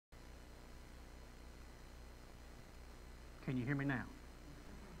Can you hear me now?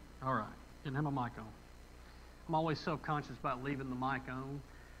 All right. Didn't have my mic on. I'm always self-conscious about leaving the mic on.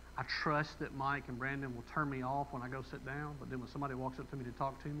 I trust that Mike and Brandon will turn me off when I go sit down, but then when somebody walks up to me to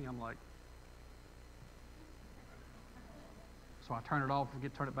talk to me, I'm like, so I turn it off and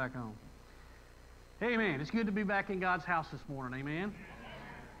forget to turn it back on. Amen. It's good to be back in God's house this morning. Amen.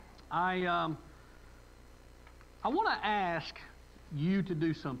 I want to ask you to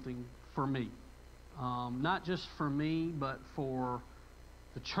do something for me. Not just for me, but for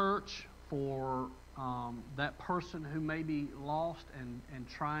the church, for that person who may be lost and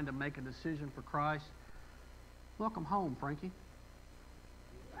trying to make a decision for Christ. Welcome home, Frankie.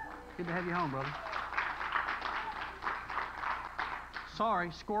 Good to have you home, brother. Sorry,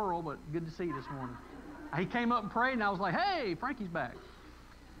 squirrel, but good to see you this morning. He came up and prayed, and I was like, hey, Frankie's back.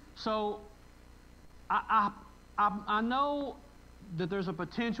 So I know that there's a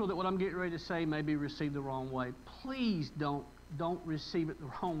potential that what I'm getting ready to say may be received the wrong way. Please don't receive it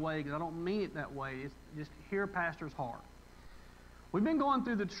the wrong way, because I don't mean it that way. It's just hear Pastor's heart. We've been going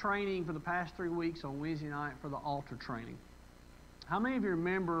through the training for the past 3 weeks on Wednesday night for the altar training. How many of you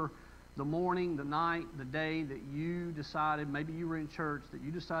remember the morning, the night, the day that you decided, maybe you were in church, that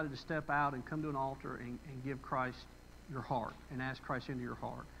you decided to step out and come to an altar and give Christ your heart and ask Christ into your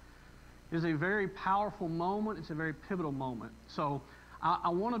heart? It is a very powerful moment. It's a very pivotal moment. So I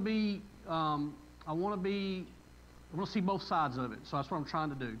want to see both sides of it. So that's what I'm trying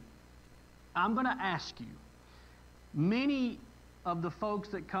to do. I'm going to ask you, many of the folks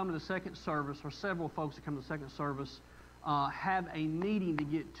that come to the second service, or several folks that come to the second service, have a meeting to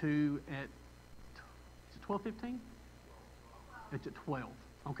get to at 12:15? It's at 12.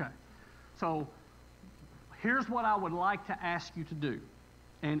 Okay. So here's what I would like to ask you to do.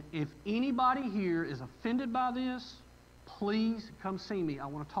 And if anybody here is offended by this, please come see me. I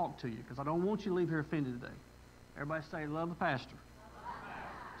want to talk to you, because I don't want you to leave here offended today. Everybody say, love the pastor.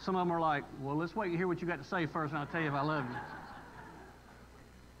 Some of them are like, well, let's wait and hear what you got to say first, and I'll tell you if I love you.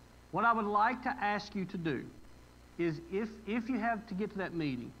 What I would like to ask you to do is, if you have to get to that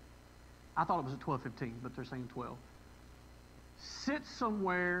meeting, I thought it was at 12:15, but they're saying 12. Sit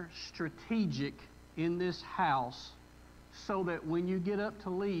somewhere strategic in this house so that when you get up to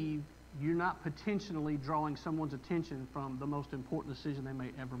leave, you're not potentially drawing someone's attention from the most important decision they may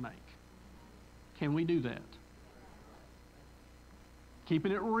ever make. Can we do that?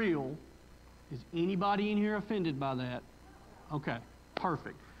 Keeping it real. Is anybody in here offended by that? Okay,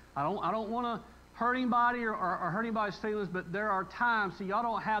 perfect. I don't want to hurt anybody or hurt anybody's feelings, but there are times, see, y'all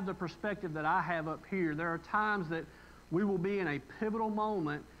don't have the perspective that I have up here. There are times that we will be in a pivotal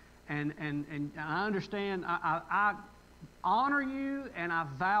moment, and I understand, I honor you, and I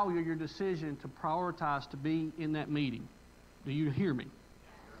value your decision to prioritize to be in that meeting. Do you hear me?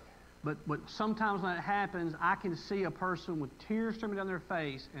 But sometimes when it happens, I can see a person with tears streaming down their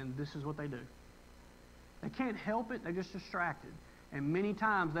face, and this is what they do. They can't help it. They're just distracted. And many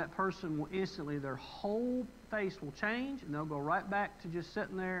times that person will instantly, their whole face will change, and they'll go right back to just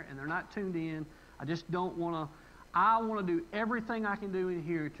sitting there, and they're not tuned in. I just don't want to. I want to do everything I can do in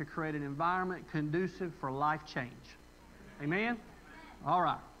here to create an environment conducive for life change. Amen? All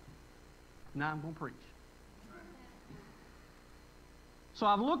right. Now I'm going to preach. So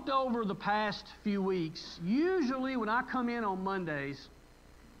I've looked over the past few weeks. Usually when I come in on Mondays,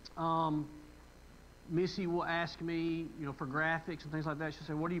 Missy will ask me, for graphics and things like that. She'll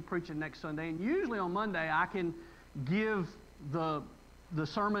say, what are you preaching next Sunday? And usually on Monday I can give the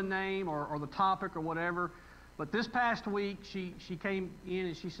sermon name or the topic or whatever. But this past week she came in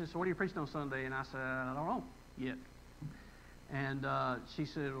and she said, so what are you preaching on Sunday? And I said, I don't know yet. And she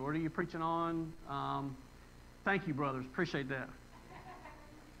said, what are you preaching on? Thank you, brothers. Appreciate that.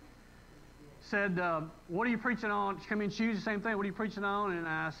 Said, what are you preaching on? She came in, she used the same thing. What are you preaching on? And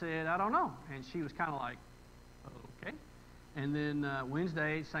I said, I don't know. And she was kind of like, okay. And then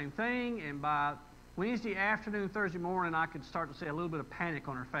Wednesday, same thing. And by Wednesday afternoon, Thursday morning, I could start to see a little bit of panic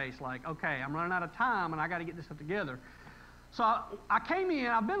on her face. Like, okay, I'm running out of time, and I got to get this stuff together. So I came in.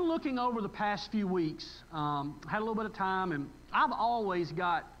 I've been looking over the past few weeks. Had a little bit of time, and I've always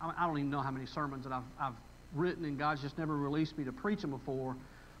got, I don't even know how many sermons that I've written, and God's just never released me to preach them before.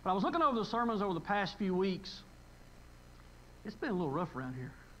 But I was looking over the sermons over the past few weeks. It's been a little rough around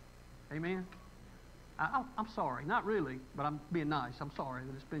here. Amen? I'm sorry. Not really, but I'm being nice. I'm sorry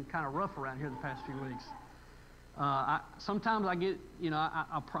that it's been kind of rough around here the past few weeks. Sometimes I get,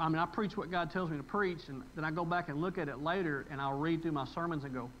 I preach what God tells me to preach, and then I go back and look at it later, and I'll read through my sermons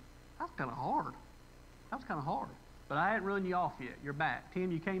and go, that's kind of hard. That was kind of hard. But I hadn't run you off yet. You're back.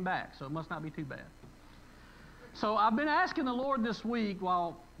 Tim, you came back, so it must not be too bad. So I've been asking the Lord this week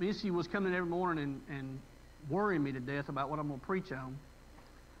while Missy was coming in every morning and worrying me to death about what I'm going to preach on,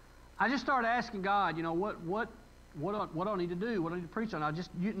 I just started asking God, what do I need to do? What do I need to preach on?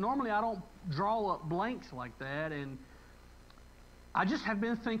 Normally I don't draw up blanks like that, and I just have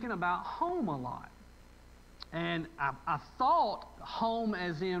been thinking about home a lot. And I thought home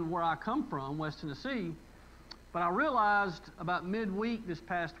as in where I come from, West Tennessee, but I realized about midweek this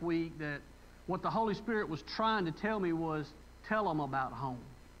past week that what the Holy Spirit was trying to tell me was, tell them about home.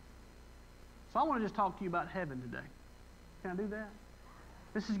 So I want to just talk to you about heaven today. Can I do that?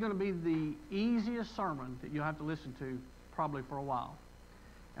 This is going to be the easiest sermon that you'll have to listen to probably for a while.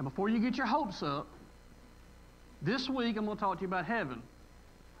 And before you get your hopes up, this week I'm going to talk to you about heaven.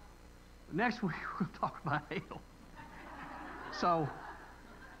 Next week we're going to talk about hell. So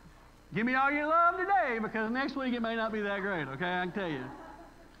give me all your love today, because next week it may not be that great, okay? I can tell you.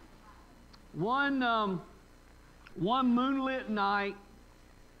 One moonlit night,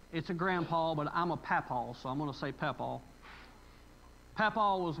 it's a grandpa, but I'm a papaw, so I'm going to say papaw.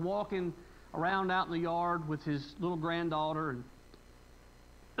 Papaw was walking around out in the yard with his little granddaughter, and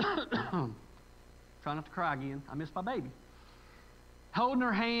try not to cry again. I miss my baby. Holding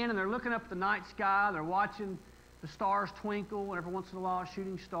her hand, and they're looking up at the night sky. They're watching the stars twinkle, and every once in a while a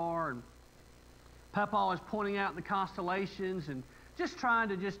shooting star. And Papaw is pointing out the constellations and just trying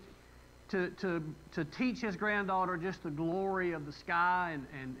to teach his granddaughter just the glory of the sky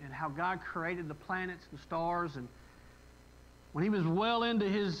and how God created the planets and the stars. And when he was well into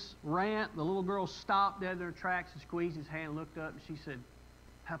his rant, the little girl stopped dead in her tracks and squeezed his hand, looked up, and she said,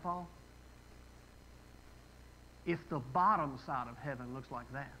 Papaw, if the bottom side of heaven looks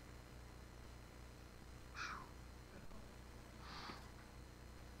like that,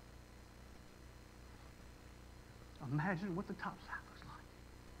 imagine what the top side looks like.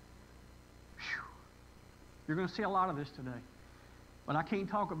 Whew. You're going to see a lot of this today. But I can't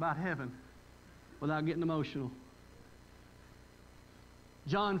talk about heaven without getting emotional.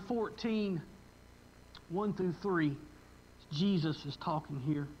 John 14, 1 through 3. Jesus is talking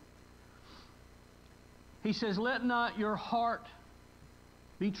here. He says, let not your heart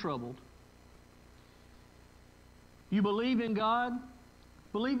be troubled. You believe in God,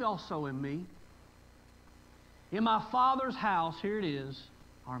 believe also in me. In my Father's house, here it is,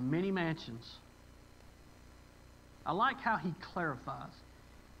 are many mansions. I like how he clarifies.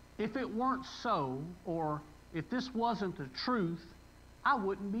 If it weren't so, or if this wasn't the truth, I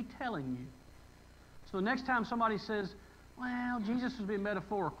wouldn't be telling you. So the next time somebody says, well, Jesus was being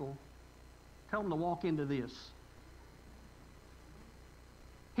metaphorical, tell them to walk into this.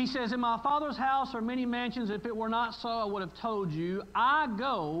 He says, in my Father's house are many mansions. If it were not so, I would have told you. I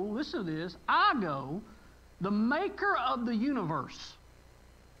go, listen to this, I go, the maker of the universe.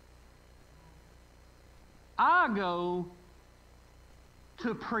 I go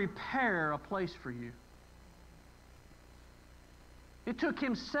to prepare a place for you. It took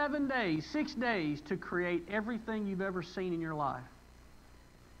him 7 days, 6 days to create everything you've ever seen in your life.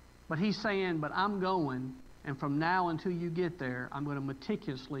 But he's saying, but I'm going, and from now until you get there, I'm going to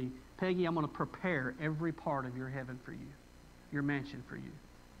meticulously, Peggy, I'm going to prepare every part of your heaven for you, your mansion for you.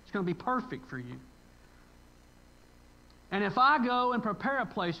 It's going to be perfect for you. And if I go and prepare a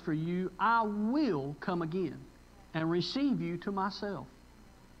place for you, I will come again and receive you to myself,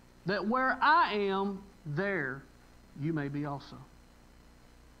 that where I am, there you may be also.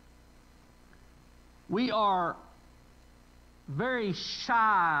 We are very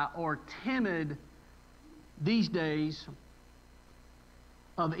shy or timid these days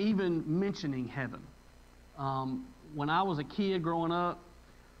of even mentioning heaven. When I was a kid growing up,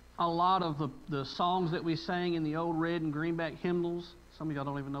 a lot of the songs that we sang in the old red and greenback hymnals, some of y'all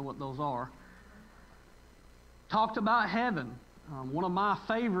don't even know what those are, talked about heaven. One of my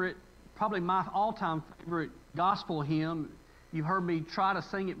favorite, probably my all-time favorite gospel hymn, you've heard me try to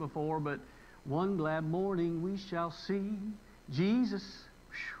sing it before, but one glad morning we shall see Jesus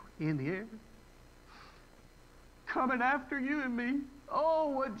in the air, coming after you and me. Oh,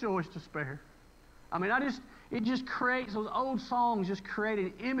 what joys to spare. I mean, it just creates, those old songs just create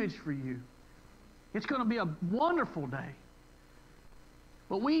an image for you. It's going to be a wonderful day.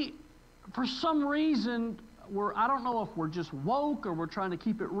 But we, for some reason, I don't know if we're just woke or we're trying to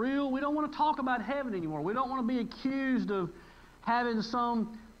keep it real. We don't want to talk about heaven anymore. We don't want to be accused of having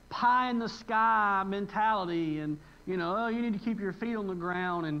some pie in the sky mentality and, you need to keep your feet on the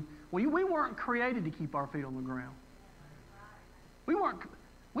ground. And we weren't created to keep our feet on the ground. We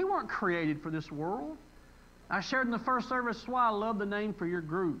weren't created for this world. I shared in the first service why I love the name for your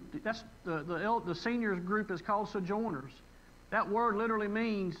group. That's the seniors group is called Sojourners. That word literally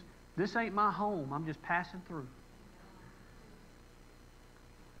means, this ain't my home, I'm just passing through.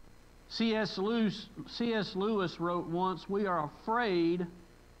 C.S. Lewis wrote once, "We are afraid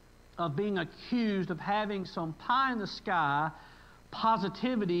of being accused of having some pie in the sky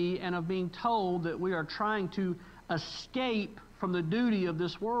positivity and of being told that we are trying to escape from the duty of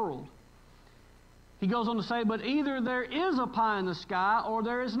this world." He goes on to say, "But either there is a pie in the sky or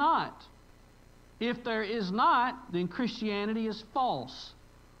there is not. If there is not, then Christianity is false.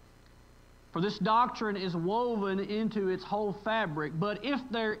 For this doctrine is woven into its whole fabric. But if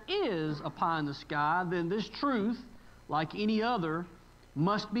there is a pie in the sky, then this truth, like any other,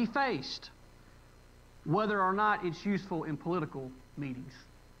 must be faced, whether or not it's useful in political meetings."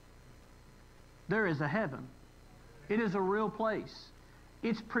 There is a heaven. It is a real place.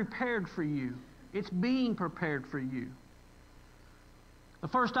 It's prepared for you. It's being prepared for you. The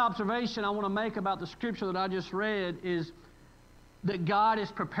first observation I want to make about the scripture that I just read is that God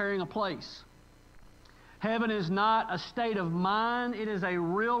is preparing a place. Heaven is not a state of mind, it is a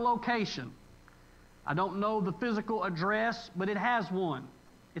real location. I don't know the physical address, but it has one.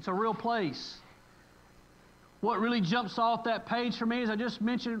 It's a real place. What really jumps off that page for me, as I just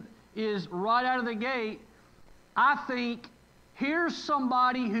mentioned, is right out of the gate, I think, here's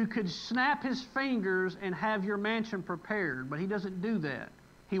somebody who could snap his fingers and have your mansion prepared, but he doesn't do that.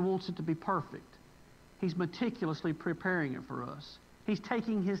 He wants it to be perfect. He's meticulously preparing it for us. He's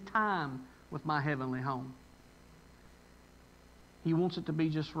taking his time with my heavenly home. He wants it to be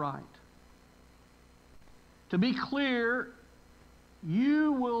just right. To be clear,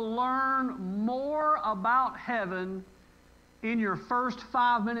 you will learn more about heaven in your first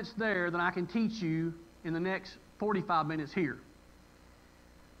 5 minutes there than I can teach you in the next 45 minutes here.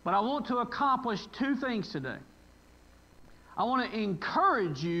 But I want to accomplish two things today. I want to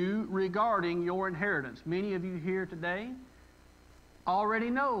encourage you regarding your inheritance. Many of you here today already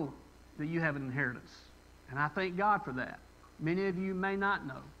know that you have an inheritance, and I thank God for that. Many of you may not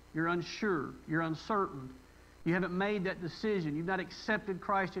know. You're unsure. You're uncertain. You haven't made that decision. You've not accepted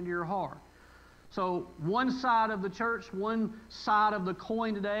Christ into your heart. So one side of the church, one side of the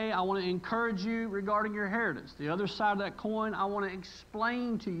coin today, I want to encourage you regarding your inheritance. The other side of that coin, I want to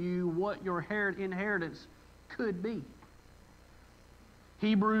explain to you what your inheritance could be.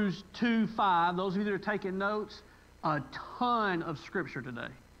 Hebrews 2:5, those of you that are taking notes, a ton of scripture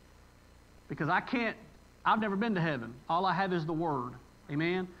today. Because I've never been to heaven. All I have is the Word.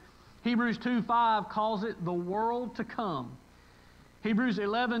 Amen? Hebrews 2:5 calls it the world to come. Hebrews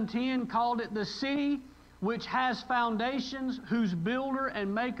 11:10 called it the city which has foundations, whose builder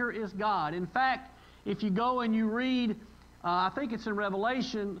and maker is God. In fact, if you go and you read, I think it's in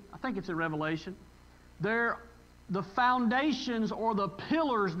Revelation, the foundations or the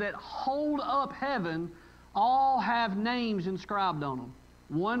pillars that hold up heaven all have names inscribed on them,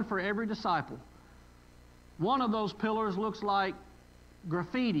 one for every disciple. One of those pillars looks like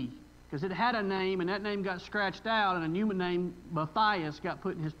graffiti, because it had a name, and that name got scratched out, and a new name, Matthias, got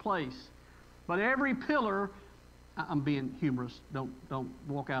put in his place. But every pillar, I'm being humorous, don't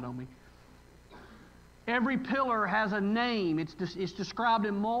walk out on me. Every pillar has a name. It's described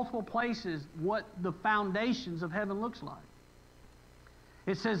in multiple places what the foundations of heaven looks like.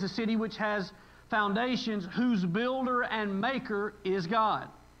 It says the city which has foundations, whose builder and maker is God.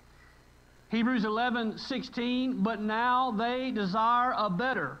 Hebrews 11:16, but now they desire a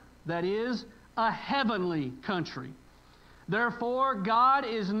better, that is, a heavenly country. Therefore, God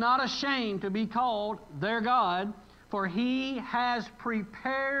is not ashamed to be called their God, for He has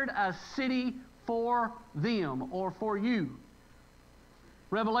prepared a city for them, or for you.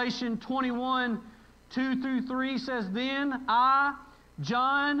 Revelation 21:2-3 says, Then I,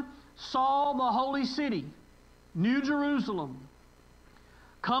 John, saw the holy city, New Jerusalem,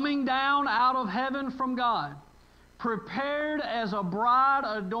 coming down out of heaven from God, prepared as a bride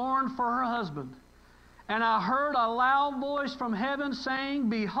adorned for her husband. And I heard a loud voice from heaven saying,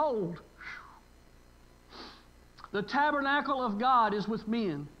 Behold, the tabernacle of God is with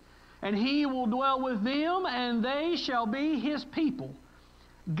men, and He will dwell with them, and they shall be His people.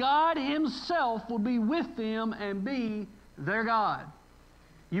 God Himself will be with them and be their God.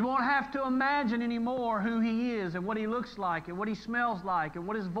 You won't have to imagine anymore who He is and what He looks like and what He smells like and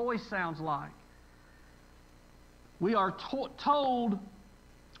what His voice sounds like. We are told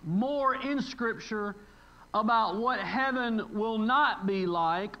more in Scripture about what heaven will not be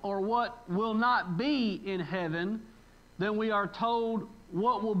like or what will not be in heaven than we are told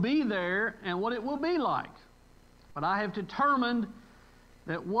what will be there and what it will be like. But I have determined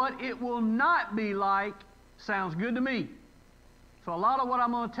that what it will not be like sounds good to me. So a lot of what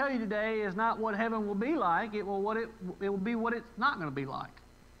I'm going to tell you today is not what heaven will be like. It will be what it's not going to be like.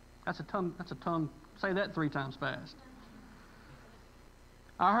 That's a tongue. Say that 3 times fast.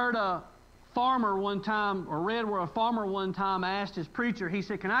 I heard a farmer one time, or read where a farmer one time asked his preacher, he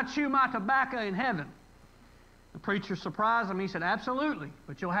said, "Can I chew my tobacco in heaven?" The preacher surprised him. He said, "Absolutely,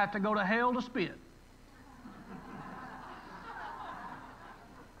 but you'll have to go to hell to spit."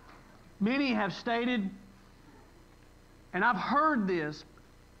 Many have stated, and I've heard this,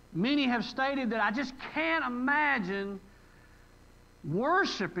 many have stated that I just can't imagine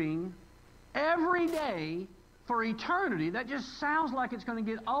worshiping every day for eternity. That just sounds like it's going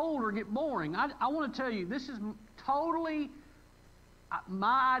to get old or get boring. I want to tell you, this is totally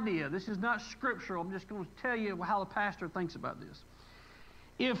my idea. This is not scriptural. I'm just going to tell you how the pastor thinks about this.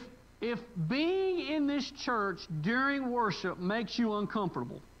 If being in this church during worship makes you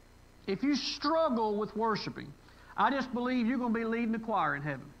uncomfortable, if you struggle with worshiping, I just believe you're going to be leading the choir in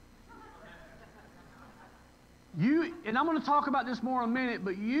heaven. And I'm going to talk about this more in a minute,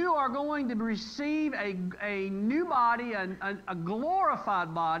 but you are going to receive a new body, a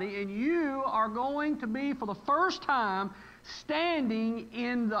glorified body, and you are going to be, for the first time, standing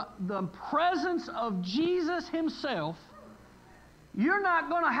in the presence of Jesus Himself. You're not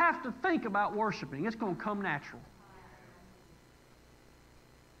going to have to think about worshiping. It's going to come natural.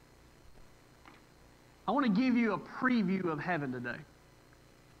 I want to give you a preview of heaven today.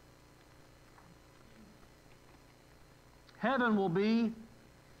 Heaven will be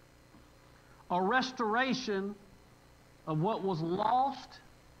a restoration of what was lost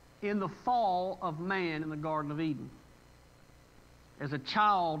in the fall of man in the Garden of Eden. As a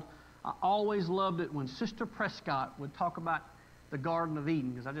child, I always loved it when Sister Prescott would talk about the Garden of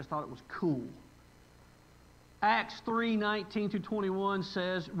Eden, because I just thought it was cool. Acts 3:19-21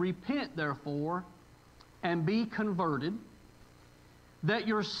 says, "Repent, therefore, and be converted, that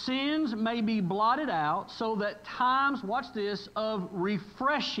your sins may be blotted out, so that times," watch this, "of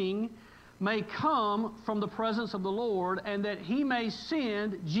refreshing may come from the presence of the Lord, and that He may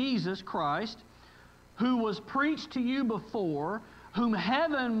send Jesus Christ, who was preached to you before, whom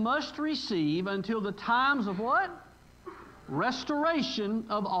heaven must receive until the times of" what? "Restoration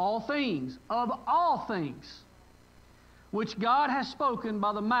of all things," "which God has spoken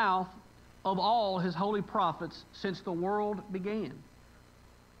by the mouth of all His holy prophets since the world began."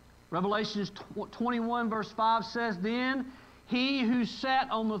 Revelation 21 verse 5 says, "Then He who sat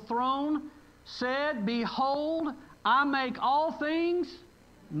on the throne said, Behold, I make all things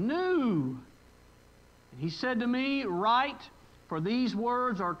new. And He said to me, Write, for these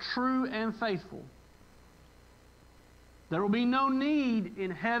words are true and faithful." There will be no need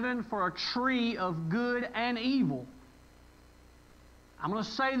in heaven for a tree of good and evil. I'm going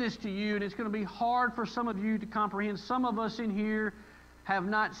to say this to you, and it's going to be hard for some of you to comprehend. Some of us in here have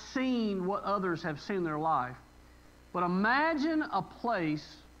not seen what others have seen in their life. But imagine a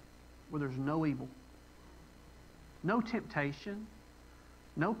place where there's no evil, no temptation,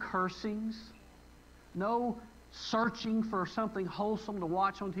 no cursings, no searching for something wholesome to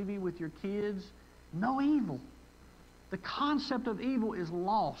watch on TV with your kids, no evil. The concept of evil is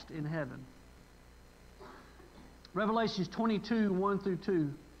lost in heaven. Revelations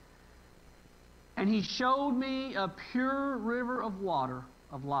 22:1-2. "And He showed me a pure river of water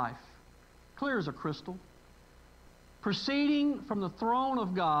of life, clear as a crystal, proceeding from the throne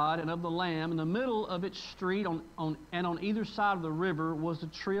of God and of the Lamb. In the middle of its street on either side of the river was the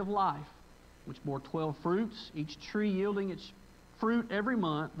tree of life, which bore 12 fruits, each tree yielding its fruit every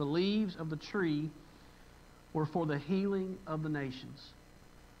month. The leaves of the tree were for the healing of the nations."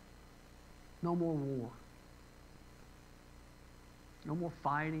 No more war. No more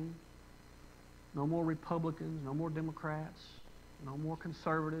fighting. No more Republicans. No more Democrats. No more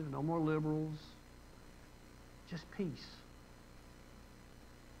conservatives. No more liberals. Just peace.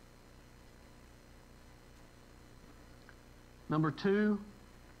 Number 2,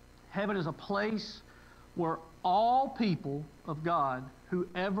 heaven is a place where all people of God who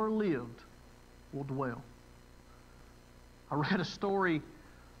ever lived will dwell. I read a story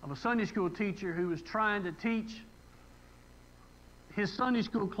of a Sunday school teacher who was trying to teach his Sunday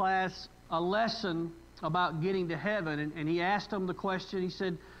school class a lesson about getting to heaven, and he asked them the question. He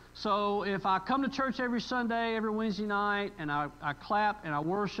said, "So if I come to church every Sunday, every Wednesday night, and I clap and I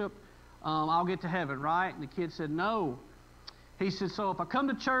worship, I'll get to heaven, right?" And the kid said, "No." He said, "So if I come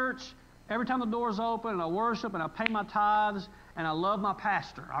to church every time the door's open, and I worship and I pay my tithes and I love my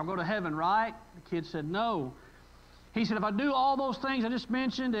pastor, I'll go to heaven, right?" The kid said, "No." He said, "If I do all those things I just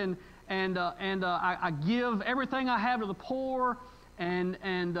mentioned, and I give everything I have to the poor,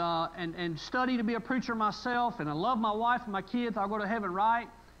 and study to be a preacher myself, and I love my wife and my kids, I'll go to heaven, right?"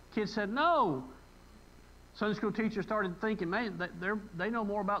 Kid said, "No." Sunday school teacher started thinking, man, they know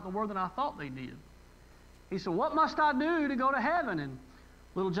more about the Word than I thought they did. He said, "What must I do to go to heaven?" And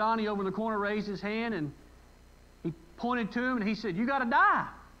Little Johnny over in the corner raised his hand, and he pointed to him, and he said, "You got to die."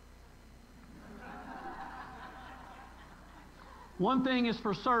 One thing is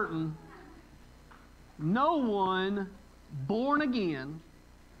for certain, no one born again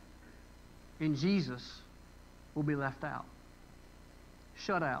in Jesus will be left out,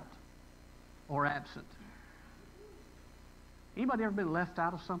 shut out, or absent. Anybody ever been left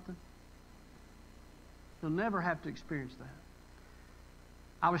out of something? You'll never have to experience that.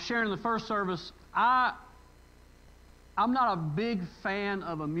 I was sharing in the first service, I'm not a big fan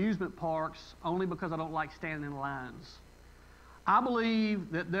of amusement parks only because I don't like standing in lines. I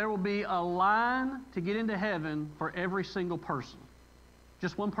believe that there will be a line to get into heaven for every single person.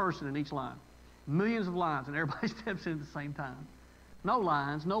 Just one person in each line. Millions of lines, and everybody steps in at the same time. No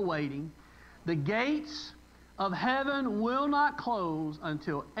lines, no waiting. The gates of heaven will not close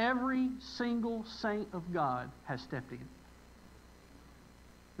until every single saint of God has stepped in.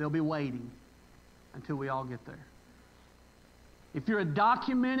 They'll be waiting until we all get there. If you're a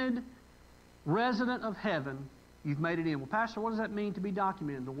documented resident of heaven, you've made it in. Well, Pastor, what does that mean to be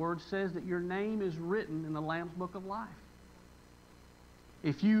documented? The Word says that your name is written in the Lamb's Book of Life.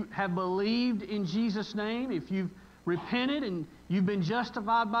 If you have believed in Jesus' name, if you've repented and you've been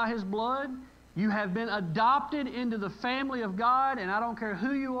justified by His blood, you have been adopted into the family of God, and I don't care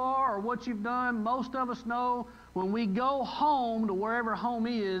who you are or what you've done, most of us know when we go home to wherever home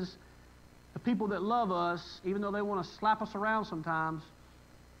is, the people that love us, even though they want to slap us around sometimes,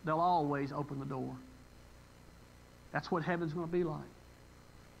 they'll always open the door. That's what heaven's going to be like.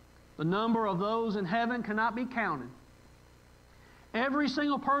 The number of those in heaven cannot be counted. Every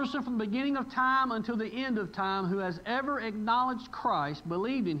single person from the beginning of time until the end of time who has ever acknowledged Christ,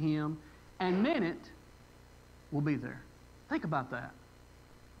 believed in Him, and meant it, will be there. Think about that.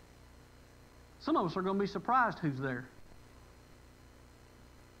 Some of us are going to be surprised who's there.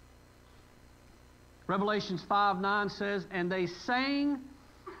 Revelations 5:9 says, "And they sang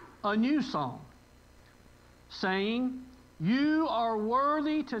a new song, saying, 'You are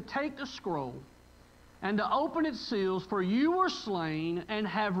worthy to take the scroll and to open its seals, for you were slain and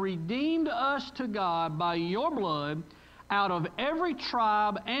have redeemed us to God by your blood out of every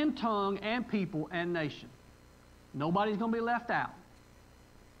tribe and tongue and people and nation.'" Nobody's going to be left out.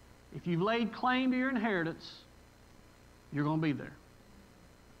 If you've laid claim to your inheritance, you're going to be there.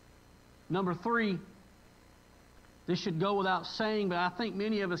 Number 3, this should go without saying, but I think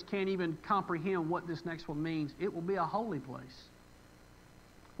many of us can't even comprehend what this next one means. It will be a holy place.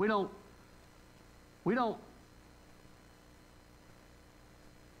 We don't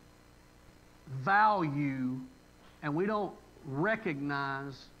value and we don't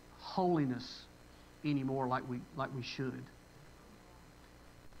recognize holiness anymore like we should.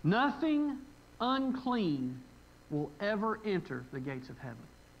 Nothing unclean will ever enter the gates of heaven.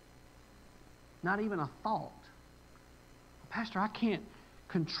 Not even a thought. Pastor, I can't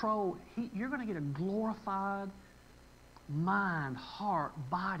control. You're going to get a glorified mind, heart,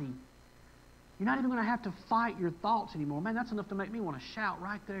 body. You're not even going to have to fight your thoughts anymore. Man, that's enough to make me want to shout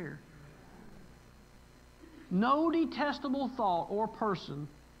right there. No detestable thought or person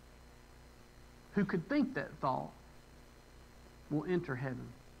who could think that thought will enter heaven.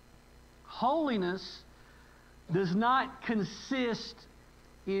 Holiness does not consist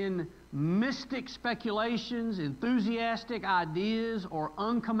in mystic speculations, enthusiastic ideas, or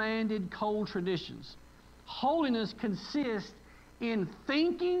uncommanded cold traditions. Holiness consists in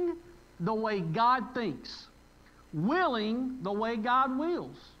thinking the way God thinks, willing the way God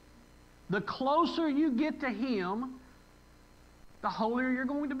wills. The closer you get to Him, the holier you're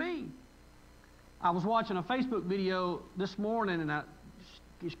going to be. I was watching a Facebook video this morning, and it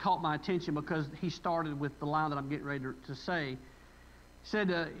just caught my attention because he started with the line that I'm getting ready to say. He said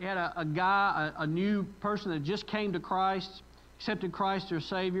he had a guy, a new person that just came to Christ, accepted Christ as their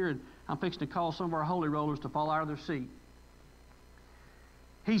Savior, and I'm fixing to call some of our holy rollers to fall out of their seat.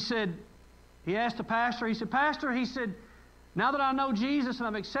 He said, he asked the pastor, he said, "Pastor," he said, "now that I know Jesus and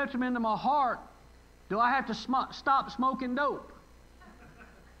I've accepted Him into my heart, do I have to stop smoking dope?"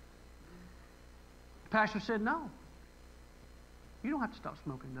 The pastor said, "No. You don't have to stop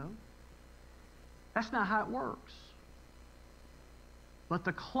smoking dope. That's not how it works. But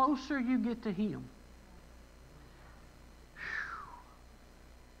the closer you get to Him,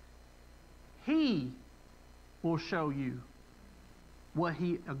 He will show you what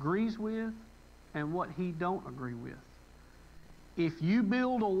He agrees with and what He don't agree with. If you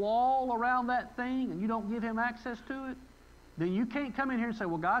build a wall around that thing and you don't give Him access to it, then you can't come in here and say,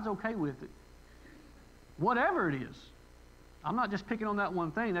 well, God's okay with it. Whatever it is. I'm not just picking on that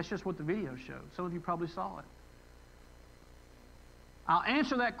one thing. That's just what the video showed. Some of you probably saw it. I'll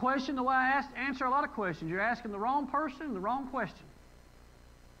answer that question the way I answer a lot of questions. You're asking the wrong person the wrong question.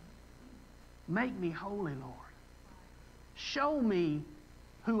 Make me holy, Lord. Show me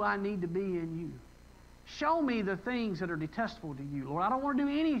who I need to be in you. Show me the things that are detestable to you. Lord, I don't want to do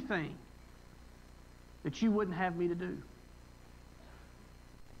anything that you wouldn't have me to do.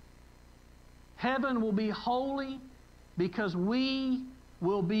 Heaven will be holy because we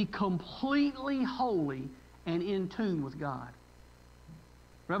will be completely holy and in tune with God.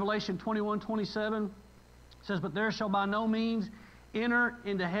 Revelation 21:27 says, "But there shall by no means enter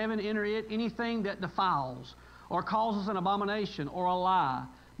into heaven, enter it, anything that defiles, or causes an abomination, or a lie,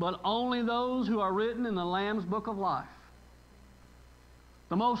 but only those who are written in the Lamb's book of life."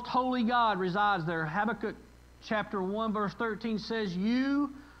 The most holy God resides there. Habakkuk chapter 1, verse 13 says,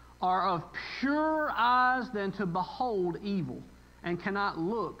 "You are of purer eyes than to behold evil, and cannot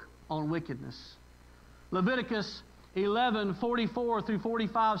look on wickedness." Leviticus 11:44 through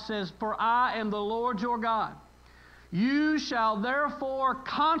 45 says, "For I am the Lord your God. You shall therefore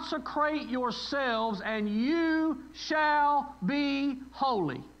consecrate yourselves, and you shall be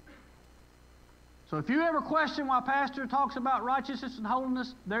holy." So if you ever question why Pastor talks about righteousness and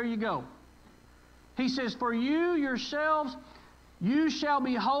holiness, there you go. He says, "For you yourselves, you shall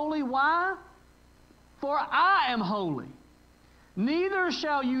be holy." Why? "For I am holy. Neither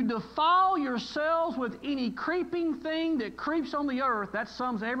shall you defile yourselves with any creeping thing that creeps on the earth." That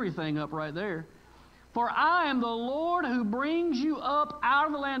sums everything up right there. "For I am the Lord who brings you up out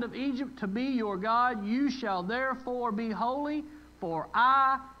of the land of Egypt to be your God. You shall therefore be holy, for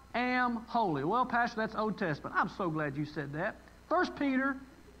I am holy." Well, Pastor, that's Old Testament. I'm so glad you said that. 1 Peter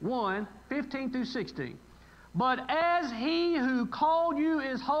 1:15 through 16. "But as he who called you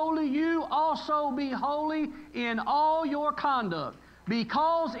is holy, you also be holy in all your conduct,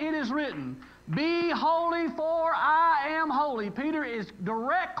 because it is written, 'Be holy, for I am holy.'" Peter is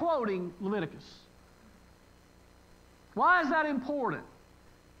direct quoting Leviticus. Why is that important?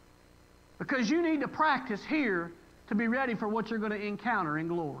 Because you need to practice here to be ready for what you're going to encounter in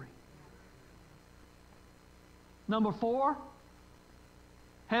glory. Number 4,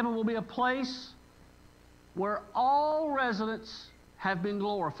 heaven will be a place where all residents have been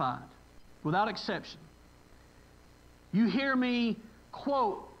glorified, without exception. You hear me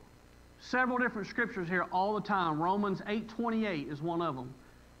quote several different scriptures here all the time. Romans 8:28 is one of them.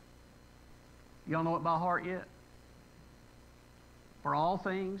 Y'all know it by heart yet? "For all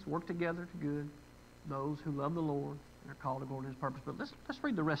things work together to good, those who love the Lord and are called according to His purpose." But let's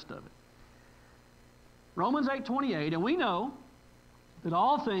read the rest of it. Romans 8:28, "And we know that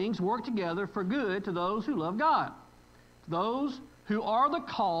all things work together for good to those who love God, to those who are the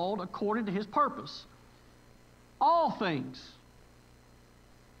called according to His purpose." All things.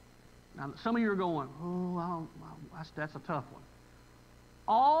 Now, some of you are going, "Oh, that's a tough one."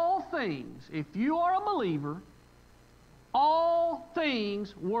 All things. If you are a believer, all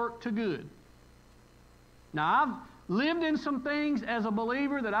things work to good. Now, I've lived in some things as a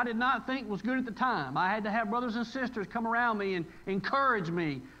believer that I did not think was good at the time. I had to have brothers and sisters come around me and encourage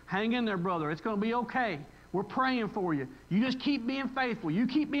me. "Hang in there, brother. It's going to be okay. We're praying for you. You just keep being faithful. You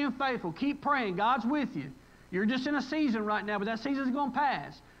keep being faithful. Keep praying. God's with you. You're just in a season right now, but that season is going to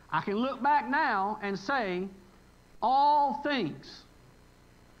pass." I can look back now and say, all things.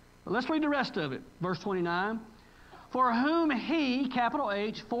 But let's read the rest of it. Verse 29. "For whom He," capital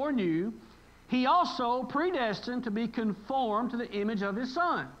H, "foreknew, He also predestined to be conformed to the image of His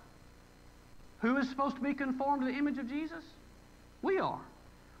Son." Who is supposed to be conformed to the image of Jesus? We are.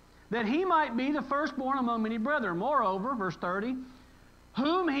 "That He might be the firstborn among many brethren. Moreover," verse 30,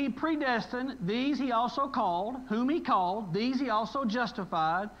 "whom He predestined, these He also called. Whom He called, these He also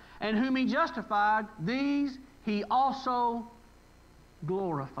justified. And whom He justified, these He also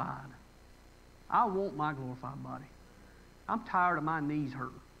glorified." I want my glorified body. I'm tired of my knees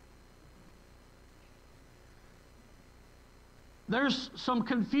hurting. There's some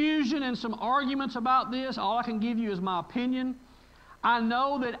confusion and some arguments about this. All I can give you is my opinion. I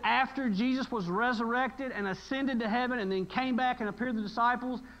know that after Jesus was resurrected and ascended to heaven and then came back and appeared to the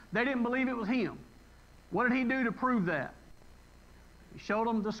disciples, they didn't believe it was Him. What did He do to prove that? He showed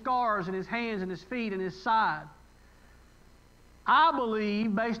them the scars in His hands and His feet and His side. I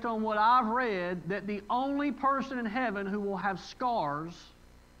believe, based on what I've read, that the only person in heaven who will have scars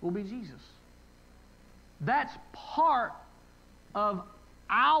will be Jesus. That's part of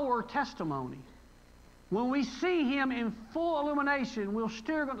our testimony. When we see Him in full illumination, we're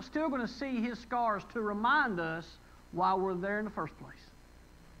still going to see His scars to remind us why we're there in the first place.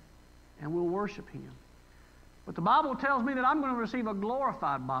 And we'll worship Him. But the Bible tells me that I'm going to receive a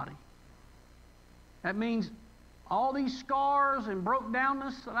glorified body. That means all these scars and broke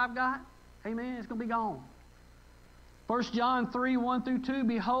downness that I've got, amen, it's going to be gone. 1 John 3, 1 through 2,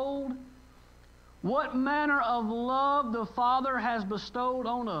 behold, what manner of love the Father has bestowed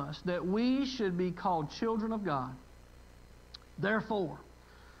on us, that we should be called children of God. Therefore,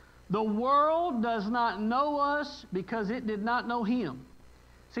 the world does not know us because it did not know Him.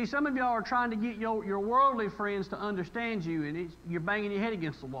 See, some of y'all are trying to get your worldly friends to understand you, and you're banging your head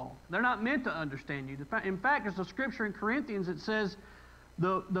against the wall. They're not meant to understand you. In fact, there's a scripture in Corinthians that says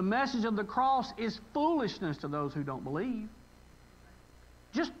the message of the cross is foolishness to those who don't believe.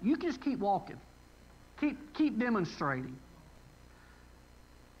 You can just keep walking. Keep demonstrating.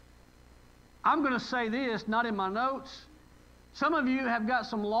 I'm going to say this, not in my notes. Some of you have got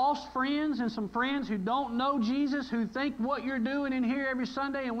some lost friends and some friends who don't know Jesus, who think what you're doing in here every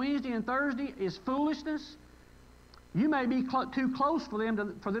Sunday and Wednesday and Thursday is foolishness. You may be too close for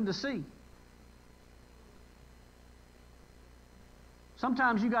them to see.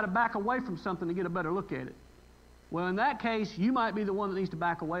 Sometimes you got to back away from something to get a better look at it. Well, in that case, you might be the one that needs to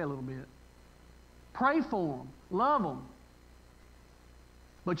back away a little bit. Pray for them. Love them.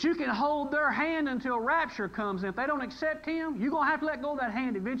 But you can hold their hand until rapture comes. And if they don't accept Him, you're going to have to let go of that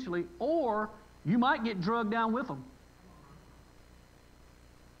hand eventually, or you might get drugged down with them.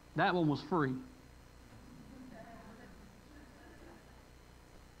 That one was free.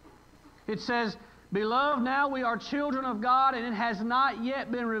 It says, beloved, now we are children of God, and it has not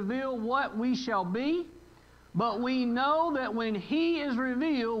yet been revealed what we shall be. But we know that when He is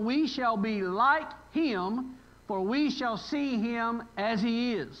revealed, we shall be like Him, for we shall see Him as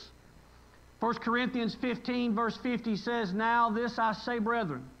He is. 1 Corinthians 15, verse 50 says, now this I say,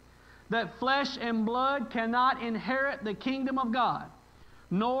 brethren, that flesh and blood cannot inherit the kingdom of God,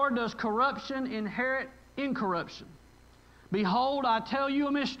 nor does corruption inherit incorruption. Behold, I tell you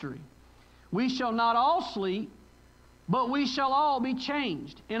a mystery. We shall not all sleep, but we shall all be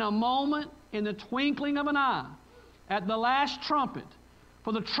changed in a moment, in the twinkling of an eye, at the last trumpet.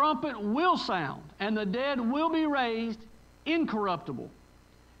 For the trumpet will sound, and the dead will be raised incorruptible,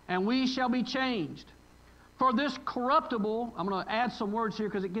 and we shall be changed. For this corruptible, I'm going to add some words here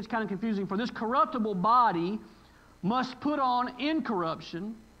because it gets kind of confusing. For this corruptible body must put on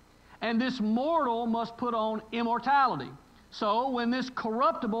incorruption, and this mortal must put on immortality. So when this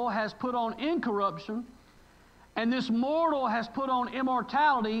corruptible has put on incorruption, and this mortal has put on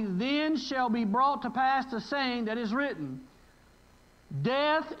immortality, then shall be brought to pass the saying that is written,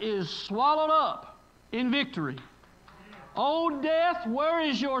 death is swallowed up in victory. O death, where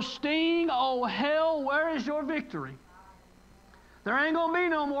is your sting? O hell, where is your victory? There ain't going to be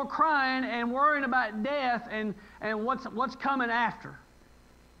no more crying and worrying about death and what's coming after.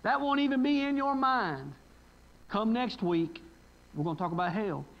 That won't even be in your mind. Come next week, we're going to talk about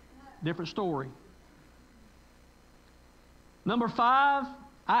hell. Different story. Number 5,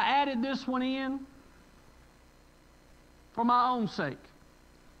 I added this one in for my own sake.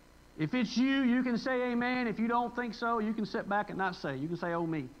 If it's you, you can say amen. If you don't think so, you can sit back and not say. You can say, oh,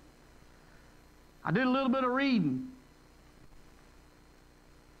 me. I did a little bit of reading.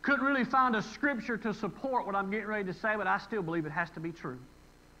 Couldn't really find a scripture to support what I'm getting ready to say, but I still believe it has to be true.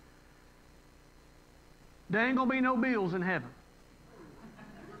 There ain't going to be no bills in heaven.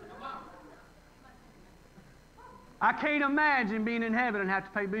 I can't imagine being in heaven and have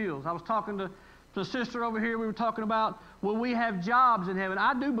to pay bills. I was talking to a sister over here. We were talking about, will we have jobs in heaven?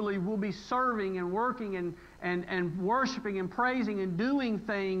 I do believe we'll be serving and working and worshiping and praising and doing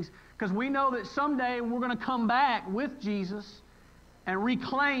things, because we know that someday we're going to come back with Jesus and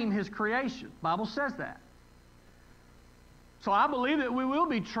reclaim His creation. The Bible says that. So I believe that we will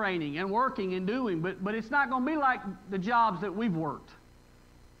be training and working and doing, but it's not going to be like the jobs that we've worked.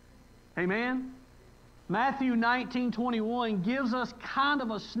 Amen? Matthew 19:21 gives us kind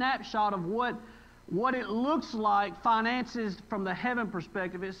of a snapshot of what it looks like, finances from the heaven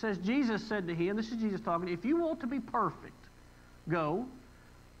perspective. It says, Jesus said to him, this is Jesus talking, if you want to be perfect, go,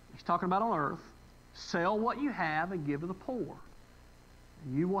 He's talking about on earth, sell what you have and give to the poor.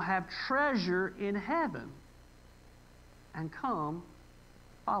 And you will have treasure in heaven. And come,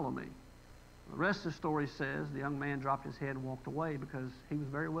 follow me. The rest of the story says the young man dropped his head and walked away because he was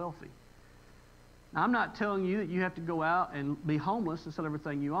very wealthy. Now, I'm not telling you that you have to go out and be homeless and sell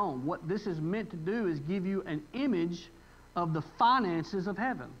everything you own. What this is meant to do is give you an image of the finances of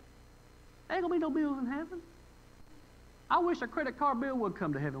heaven. There ain't going to be no bills in heaven. I wish a credit card bill would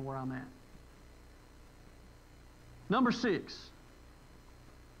come to heaven where I'm at. Number 6.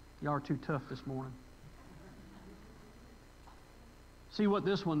 Y'all are too tough this morning. See what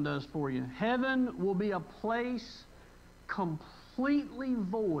this one does for you. Heaven will be a place completely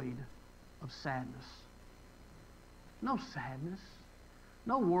void of sadness. No sadness.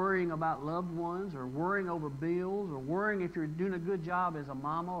 No worrying about loved ones or worrying over bills or worrying if you're doing a good job as a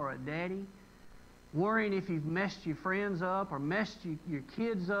mama or a daddy. Worrying if you've messed your friends up or messed your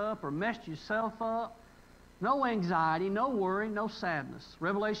kids up or messed yourself up. No anxiety, no worry, no sadness.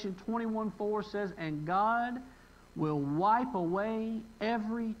 Revelation 21:4 says, "And God will wipe away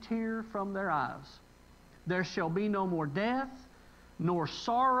every tear from their eyes. There shall be no more death, nor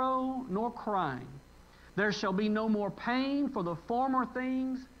sorrow, nor crying. There shall be no more pain, for the former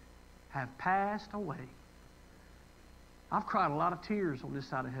things have passed away." I've cried a lot of tears on this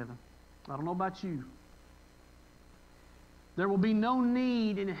side of heaven. I don't know about you. There will be no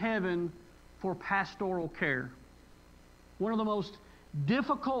need in heaven for pastoral care. One of the most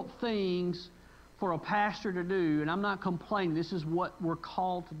difficult things for a pastor to do, and I'm not complaining, this is what we're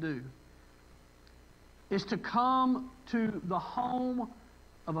called to do, is to come to the home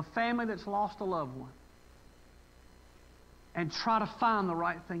of a family that's lost a loved one and try to find the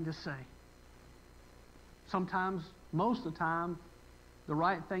right thing to say. Sometimes, most of the time, the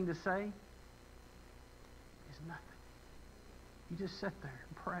right thing to say is nothing. You just sit there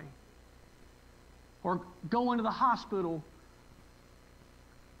and pray. Or go into the hospital.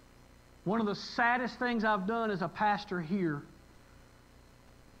 One of the saddest things I've done as a pastor here,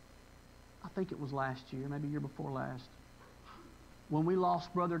 I think it was last year, maybe year before last, when we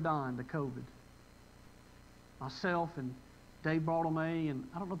lost Brother Don to COVID. Myself and Dave Bartlemay, and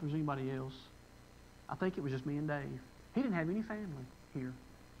I don't know if there's anybody else. I think it was just me and Dave. He didn't have any family here.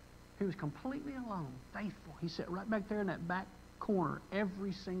 He was completely alone, faithful. He sat right back there in that back corner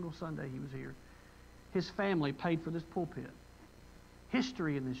every single Sunday he was here. His family paid for this pulpit.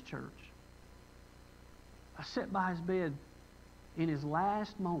 History in this church. I sat by his bed in his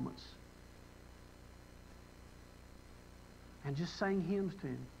last moments and just sang hymns to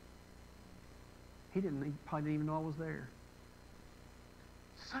him. He probably didn't even know I was there.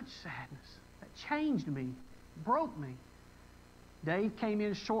 Such sadness. That changed me, broke me. Dave came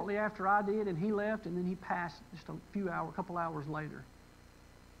in shortly after I did, and he left, and then he passed just a couple hours later.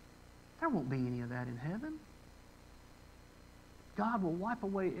 There won't be any of that in heaven. God will wipe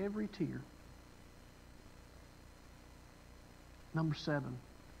away every tear. Number 7.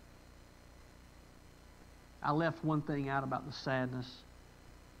 I left one thing out about the sadness.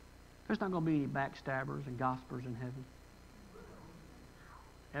 There's not going to be any backstabbers and gossipers in heaven.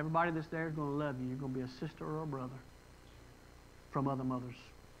 Everybody that's there is going to love you. You're going to be a sister or a brother from other mothers.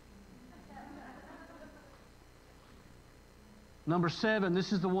 Number 7,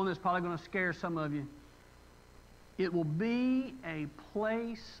 this is the one that's probably going to scare some of you. It will be a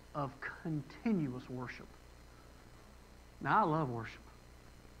place of continuous worship. Now, I love worship.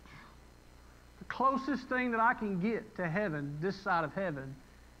 The closest thing that I can get to heaven, this side of heaven,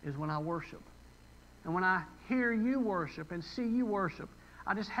 is when I worship. And when I hear you worship and see you worship,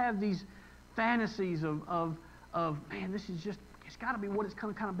 I just have these fantasies of man, this is just, it's got to be what it's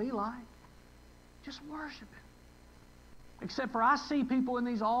going to kind of be like. Just worshiping. Except for I see people in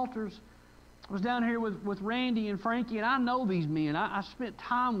these altars. I was down here with Randy and Frankie, and I know these men. I spent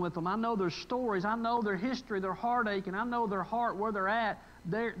time with them. I know their stories. I know their history, their heartache, and I know their heart, where they're at.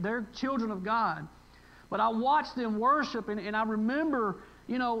 They're children of God. But I watch them worship, and I remember,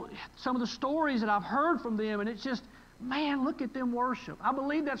 some of the stories that I've heard from them, and it's just, man, look at them worship. I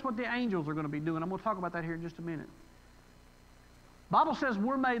believe that's what the angels are going to be doing. I'm going to talk about that here in just a minute. The Bible says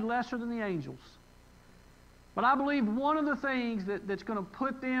we're made lesser than the angels. But I believe one of the things that's going to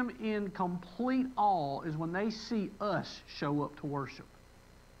put them in complete awe is when they see us show up to worship.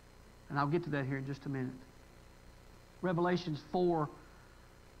 And I'll get to that here in just a minute. Revelations 4,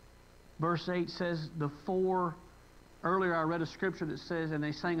 verse 8 says, earlier I read a scripture that says, and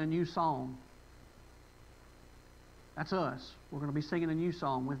they sang a new song. That's us. We're going to be singing a new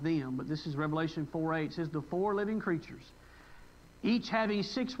song with them. But this is Revelation 4:8. It says, the 4 living creatures, each having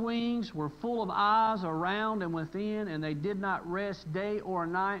 6 wings, were full of eyes around and within, and they did not rest day or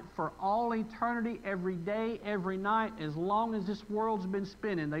night for all eternity, every day, every night, as long as this world's been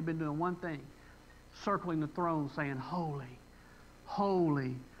spinning. They've been doing one thing, circling the throne, saying, holy,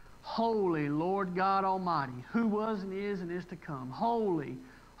 holy, holy, Lord God Almighty, who was and is to come. Holy,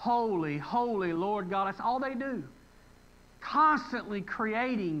 holy, holy, Lord God. That's all they do. Constantly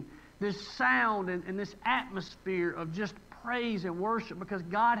creating this sound and this atmosphere of just praise and worship, because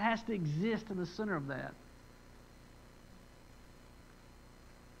God has to exist in the center of that.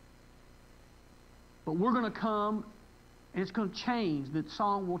 But we're going to come, and it's going to change. The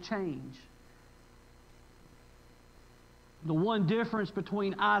song will change. The one difference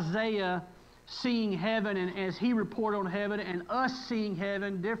between Isaiah seeing heaven and as he reported on heaven, and us seeing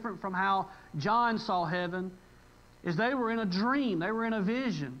heaven, different from how John saw heaven, is they were in a dream. They were in a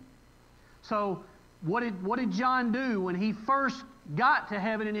vision. So what did John do when he first got to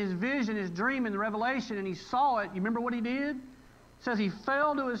heaven in his vision, his dream, in the revelation, and he saw it? You remember what he did? It says he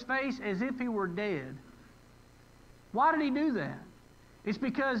fell to his face as if he were dead. Why did he do that? It's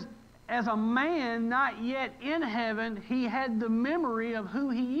because as a man not yet in heaven, he had the memory of who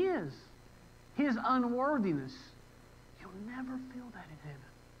he is, his unworthiness. You'll never feel that in heaven.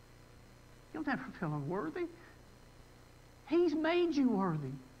 You'll never feel unworthy. He's made you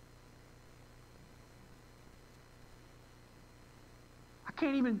worthy. I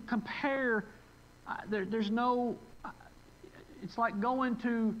can't even compare. There's no. It's like going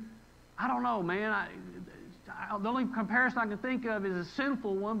to, I don't know, man. The only comparison I can think of is a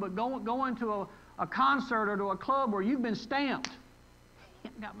sinful one, but going to a concert or to a club where you've been stamped. You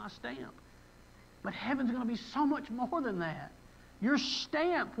haven't got my stamp. But heaven's going to be so much more than that. Your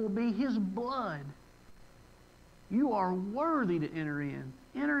stamp will be His blood. You are worthy to enter in.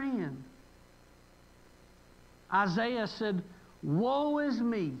 Enter in. Isaiah said, "Woe is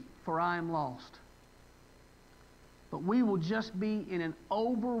me, for I am lost." But we will just be in an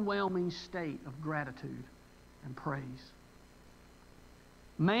overwhelming state of gratitude and praise.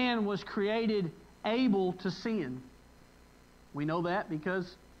 Man was created able to sin. We know that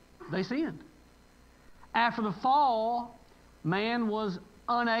because they sinned. After the fall, man was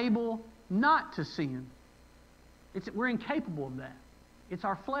unable not to sin. We're incapable of that. It's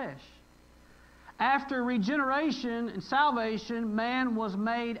our flesh. After regeneration and salvation, man was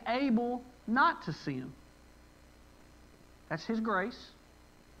made able not to sin. That's His grace.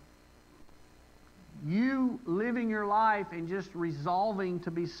 You living your life and just resolving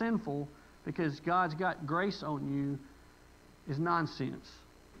to be sinful because God's got grace on you is nonsense.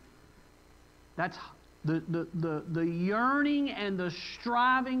 That's the yearning and the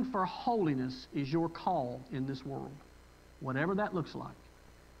striving for holiness is your call in this world, whatever that looks like.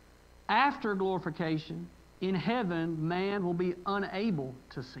 After glorification, in heaven, man will be unable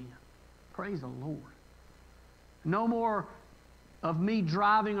to sin. Praise the Lord. No more of me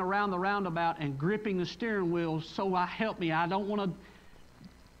driving around the roundabout and gripping the steering wheel so help me. I don't want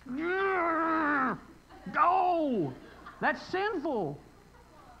to go. That's sinful.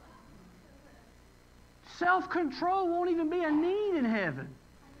 Self-control won't even be a need in heaven.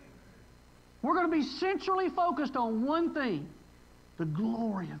 We're going to be centrally focused on one thing, the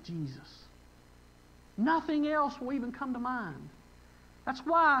glory of Jesus. Nothing else will even come to mind. That's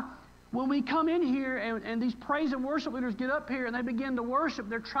why when we come in here and these praise and worship leaders get up here and they begin to worship,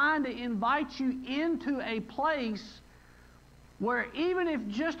 they're trying to invite you into a place where even if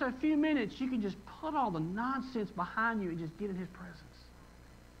just a few minutes you can just put all the nonsense behind you and just get in His presence.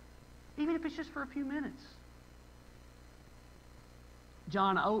 Even if it's just for a few minutes.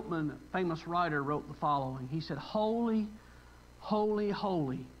 John Oatman, famous writer, wrote the following. He said, "Holy, holy,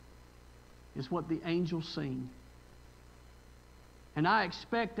 holy is what the angels sing. And I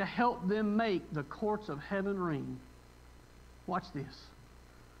expect to help them make the courts of heaven ring." Watch this.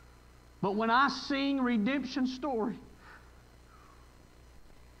 "But when I sing redemption's story,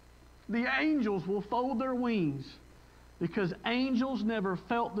 the angels will fold their wings, because angels never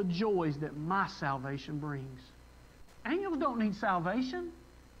felt the joys that my salvation brings." Angels don't need salvation.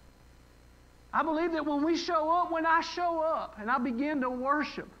 I believe that when I show up and I begin to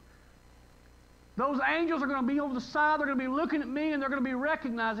worship, those angels are going to be over the side, they're going to be looking at me, and they're going to be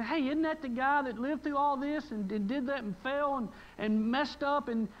recognizing, hey, isn't that the guy that lived through all this and did that and fell and messed up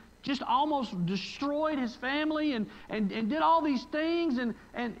and just almost destroyed his family and did all these things, and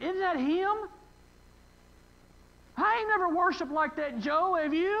isn't that him? I ain't never worshiped like that, Joe,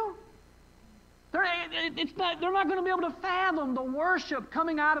 have you? They're not going to be able to fathom the worship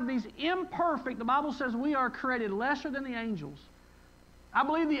coming out of these imperfect. The Bible says we are created lesser than the angels. I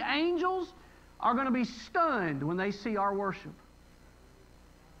believe the angels are going to be stunned when they see our worship.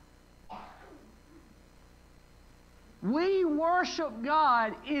 We worship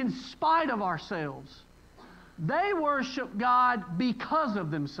God in spite of ourselves. They worship God because of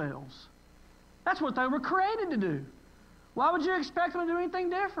themselves. That's what they were created to do. Why would you expect them to do anything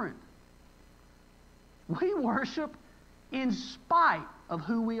different? We worship in spite of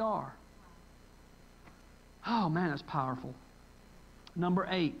who we are. Oh man, that's powerful. Number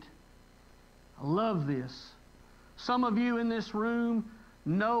 8. I love this. Some of you in this room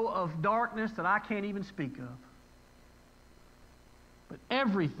know of darkness that I can't even speak of. But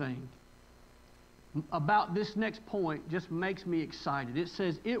everything about this next point just makes me excited. It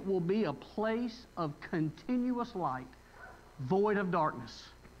says it will be a place of continuous light, void of darkness.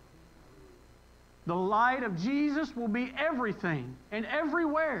 The light of Jesus will be everything and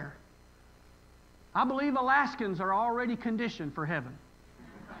everywhere. I believe Alaskans are already conditioned for heaven.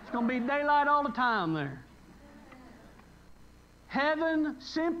 It's going to be daylight all the time there. Heaven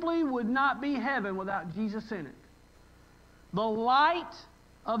simply would not be heaven without Jesus in it. The light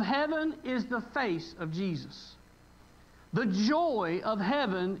of heaven is the face of Jesus. The joy of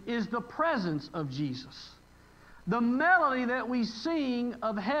heaven is the presence of Jesus. The melody that we sing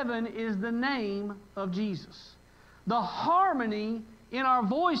of heaven is the name of Jesus. The harmony in our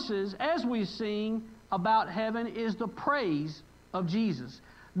voices as we sing about heaven is the praise of Jesus.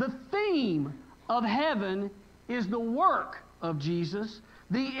 The theme of heaven is the work of Jesus.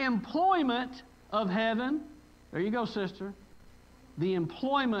 The employment of heaven, there you go, sister. The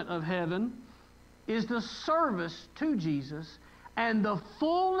employment of heaven is the service to Jesus, and the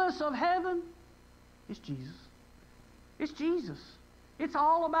fullness of heaven is Jesus. It's Jesus. It's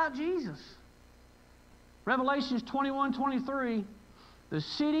all about Jesus. Revelations 21:23, the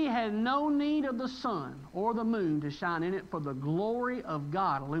city had no need of the sun or the moon to shine in it, for the glory of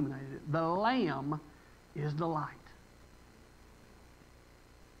God illuminated it. The Lamb is the light.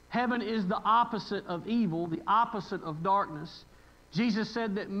 Heaven is the opposite of evil, the opposite of darkness. Jesus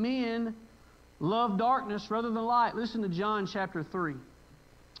said that men love darkness rather than light. Listen to John chapter 3,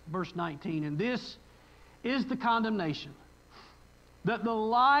 verse 19. And this is the condemnation, that the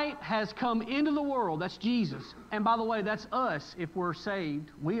light has come into the world. That's Jesus. And by the way, that's us if we're saved.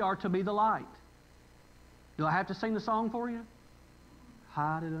 We are to be the light. Do I have to sing the song for you?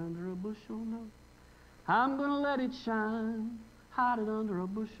 Hide it under a bushel, no. I'm going to let it shine. Hide it under a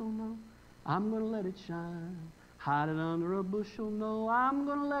bushel, no. I'm going to let it shine. Hide it under a bushel, no. I'm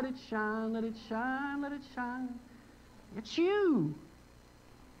going to let it shine, let it shine, let it shine. It's you.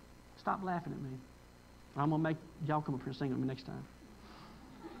 Stop laughing at me. I'm going to make y'all come up here and sing with me next time.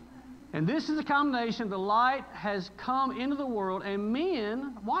 And this is a combination. The light has come into the world, and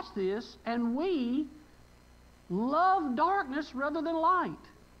men, watch this, and we love darkness rather than light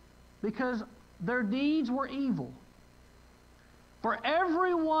because their deeds were evil. For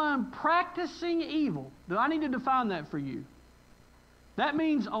everyone practicing evil, do I need to define that for you? That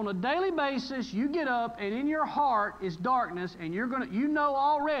means on a daily basis, you get up and in your heart is darkness, and you know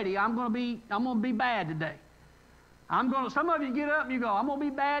already I'm going to be bad today. Some of you get up and you go, I'm going to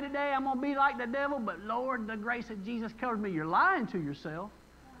be bad today, I'm going to be like the devil, but Lord, the grace of Jesus covers me. You're lying to yourself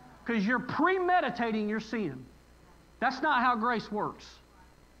because you're premeditating your sin. That's not how grace works.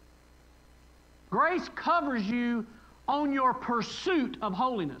 Grace covers you on your pursuit of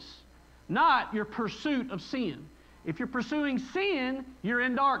holiness, not your pursuit of sin. If you're pursuing sin, you're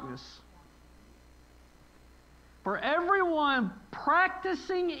in darkness. For everyone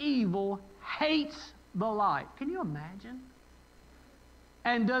practicing evil hates the light. Can you imagine?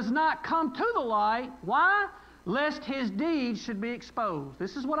 And does not come to the light. Why? Lest his deeds should be exposed.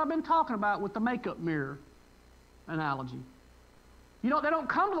 This is what I've been talking about with the makeup mirror analogy. They don't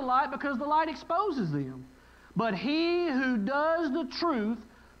come to the light because the light exposes them. But he who does the truth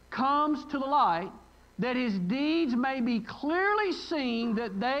comes to the light, that his deeds may be clearly seen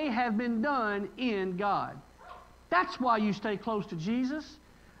that they have been done in God. That's why you stay close to Jesus.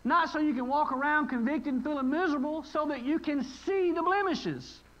 Not so you can walk around convicted and feeling miserable, so that you can see the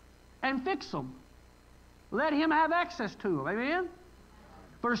blemishes and fix them. Let him have access to them. Amen?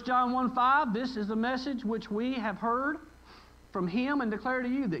 1 John 1:5, this is the message which we have heard from him and declare to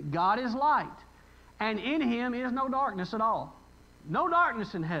you, that God is light, and in him is no darkness at all. No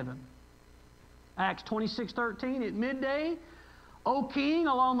darkness in heaven. Acts 26:13, at midday, O King,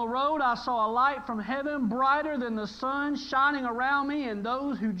 along the road I saw a light from heaven, brighter than the sun, shining around me and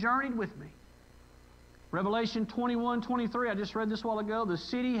those who journeyed with me. Revelation 21:23, I just read this a while ago, the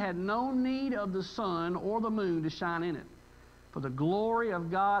city had no need of the sun or the moon to shine in it, for the glory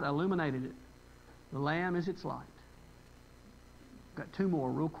of God illuminated it. The Lamb is its light. Got two more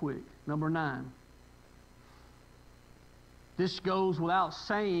real quick. Number 9. This goes without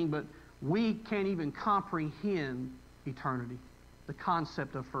saying, but we can't even comprehend eternity, the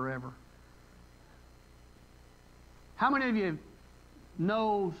concept of forever. How many of you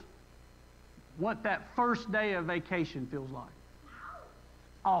knows what that first day of vacation feels like?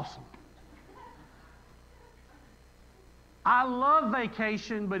 Awesome. I love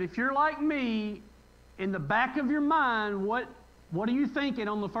vacation, but if you're like me, in the back of your mind, what are you thinking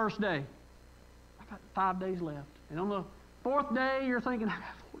on the first day? I've got 5 days left. And on the 4th day, you're thinking, I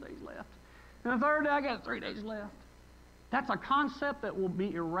got 4 days left. And the 3rd day, I got 3 days left. That's a concept that will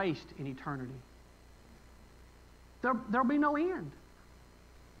be erased in eternity. There'll be no end.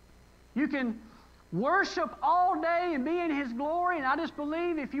 You can worship all day and be in His glory, and I just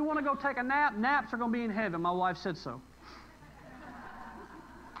believe if you want to go take a nap, naps are going to be in heaven. My wife said so.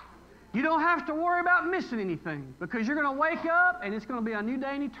 You don't have to worry about missing anything because you're going to wake up and it's going to be a new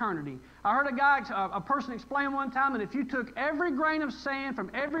day in eternity. I heard a person explain one time that if you took every grain of sand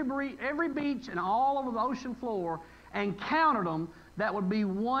from every beach and all over the ocean floor and counted them, that would be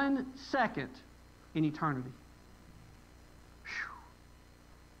 1 second in eternity. Whew.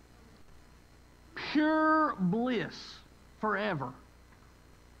 Pure bliss forever.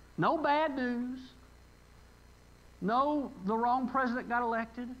 No bad news. No, the wrong president got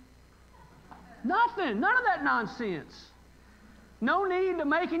elected. Nothing. None of that nonsense. No need to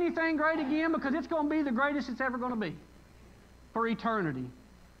make anything great again because it's going to be the greatest it's ever going to be for eternity.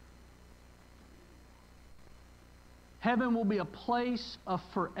 Heaven will be a place of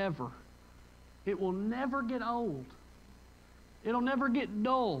forever. It will never get old. It'll never get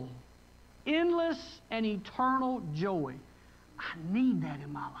dull. Endless and eternal joy. I need that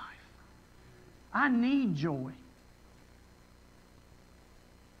in my life. I need joy.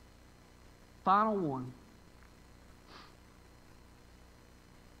 Final one.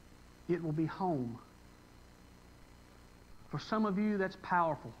 It will be home. For some of you, that's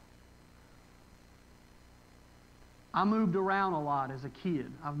powerful. I moved around a lot as a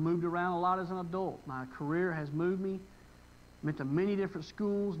kid. I've moved around a lot as an adult. My career has moved me. Went to many different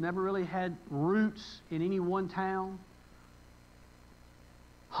schools. Never really had roots in any one town.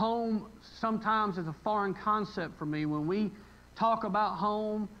 Home sometimes is a foreign concept for me. When we talk about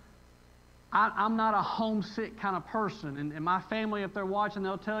home, I'm not a homesick kind of person. And my family, if they're watching,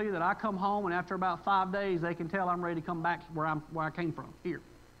 they'll tell you that I come home and after about 5 days, they can tell I'm ready to come back where I came from, here.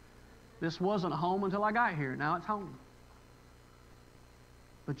 This wasn't home until I got here. Now it's home.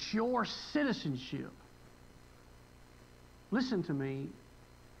 But your citizenship, listen to me,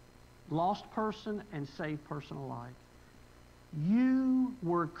 lost person and saved person alike. You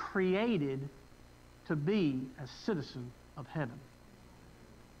were created to be a citizen of heaven.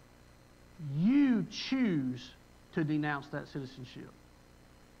 You choose to denounce that citizenship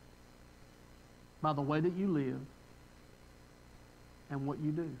by the way that you live and what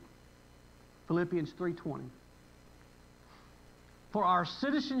you do. Philippians 3:20. For our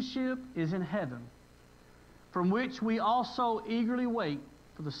citizenship is in heaven, from which we also eagerly wait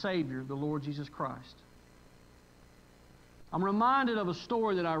for the Savior, the Lord Jesus Christ. I'm reminded of a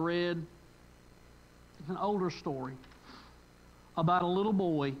story that I read. It's an older story about a little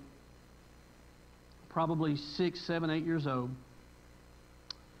boy, probably 6, 7, 8 years old,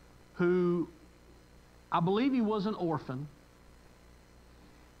 who I believe he was an orphan,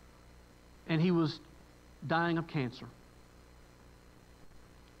 and he was dying of cancer.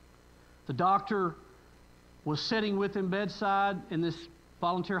 The doctor was sitting with him bedside in this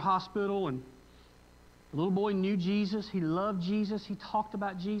volunteer hospital, and the little boy knew Jesus. He loved Jesus. He talked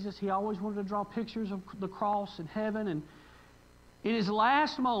about Jesus. He always wanted to draw pictures of the cross and heaven. And in his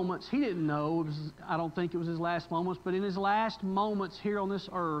last moments, he didn't know, I don't think it was his last moments, but in his last moments here on this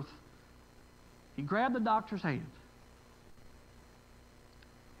earth, he grabbed the doctor's hand.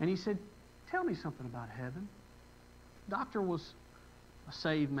 And he said, tell me something about heaven. The doctor was a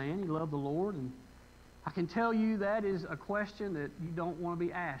saved man. He loved the Lord. And I can tell you that is a question that you don't want to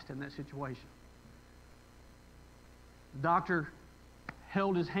be asked in that situation. The doctor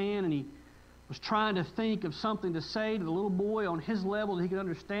held his hand and he was trying to think of something to say to the little boy on his level that he could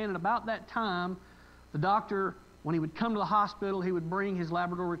understand. And about that time, the doctor, when he would come to the hospital, he would bring his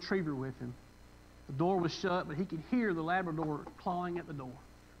Labrador Retriever with him. The door was shut, but he could hear the Labrador clawing at the door,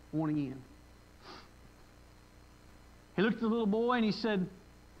 wanting in. He looked at the little boy and he said,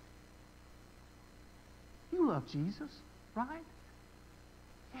 you love Jesus, right?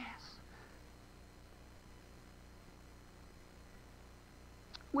 Yes.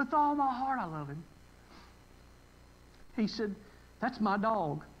 With all my heart, I love him. He said, that's my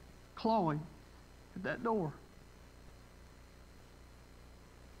dog clawing at that door.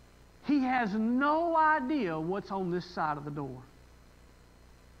 He has no idea what's on this side of the door.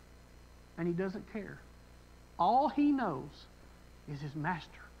 And he doesn't care. All he knows is his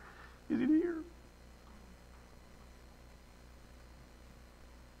master is in here.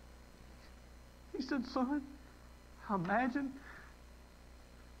 He said, son, imagine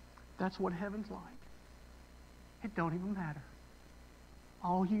that's what heaven's like. It don't even matter.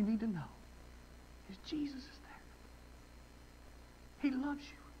 All you need to know is Jesus is there. He loves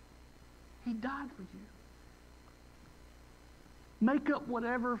you. He died for you. Make up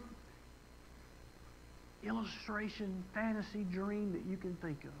whatever illustration, fantasy, dream that you can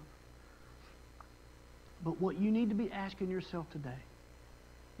think of. But what you need to be asking yourself today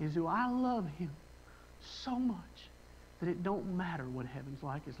is, do I love him so much that it don't matter what heaven's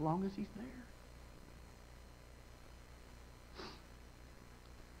like as long as he's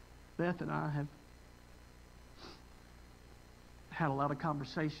there? Beth and I have had a lot of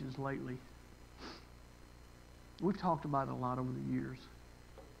conversations lately. We've talked about it a lot over the years,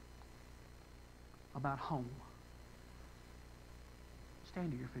 about home.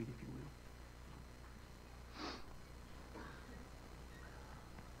 Stand to your feet, if you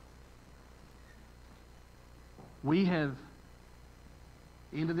will. We have,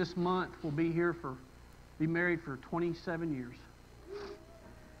 into this month, we'll be married for 27 years.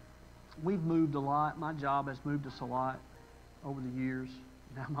 We've moved a lot. My job has moved us a lot over the years.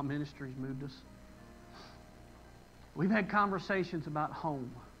 Now my ministry's moved us. We've had conversations about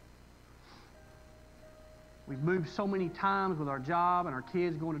home. We've moved so many times with our job and our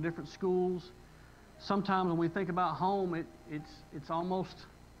kids going to different schools. Sometimes when we think about home, it's almost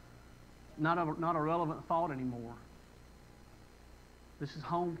not a relevant thought anymore. This is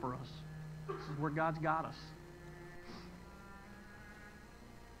home for us. This is where God's got us.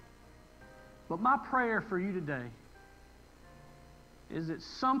 But my prayer for you today is that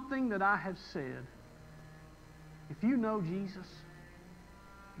something that I have said, if you know Jesus,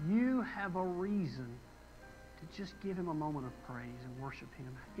 you have a reason to just give Him a moment of praise and worship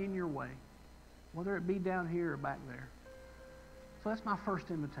Him in your way, whether it be down here or back there. So that's my first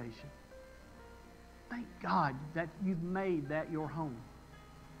invitation. Thank God that you've made that your home.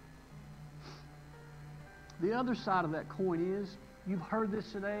 The other side of that coin is, you've heard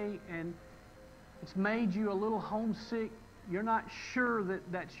this today and it's made you a little homesick. You're not sure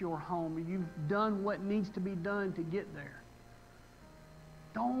that that's your home. You've done what needs to be done to get there.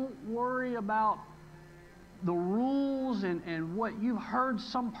 Don't worry about the rules and what you've heard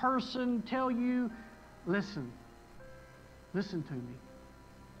some person tell you. Listen to me.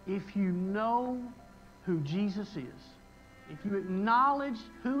 If you know who Jesus is, if you acknowledge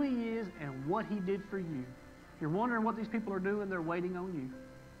who He is and what He did for you, if you're wondering what these people are doing, they're waiting on you.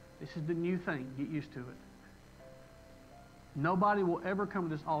 This is the new thing. Get used to it. Nobody will ever come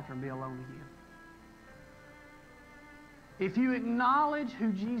to this altar and be alone again. If you acknowledge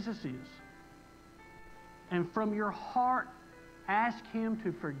who Jesus is, and from your heart ask Him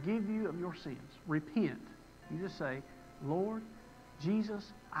to forgive you of your sins, repent. You just say, Lord,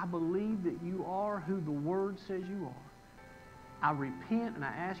 Jesus, I believe that you are who the Word says you are. I repent and I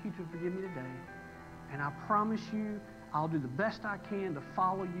ask you to forgive me today. And I promise you, I'll do the best I can to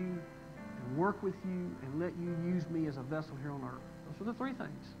follow you and work with you and let you use me as a vessel here on earth. Those are the three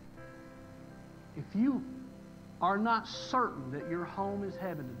things. If you are not certain that your home is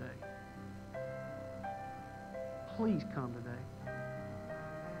heaven today, please come today.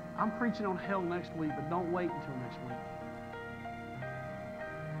 I'm preaching on hell next week, but don't wait until next week.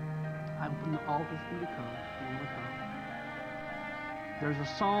 I open the altar for you to come if you want to come. There's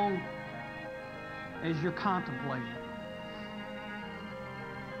a song as you're contemplating.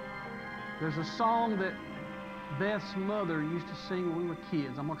 There's a song that Beth's mother used to sing when we were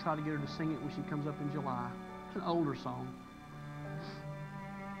kids. I'm going to try to get her to sing it when she comes up in July. It's an older song.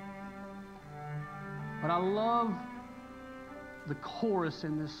 But I love the chorus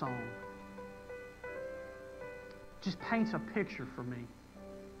in this song. It just paints a picture for me.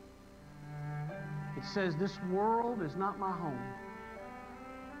 It says, this world is not my home.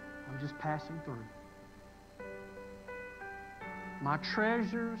 I'm just passing through. My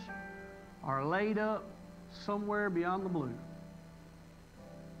treasures are laid up somewhere beyond the blue.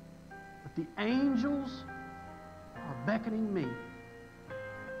 But the angels are beckoning me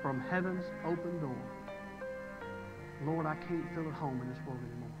from heaven's open door. Lord, I can't feel at home in this world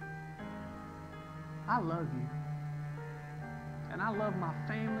anymore. I love you. And I love my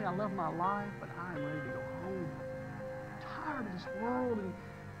family. I love my life. But I am ready to go home. I'm tired of this world and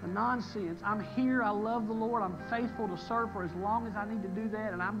the nonsense. I'm here. I love the Lord. I'm faithful to serve for as long as I need to do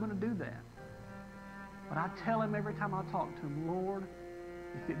that, and I'm going to do that. But I tell Him every time I talk to Him, Lord,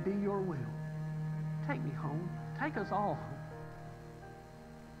 if it be your will, take me home. Take us all home.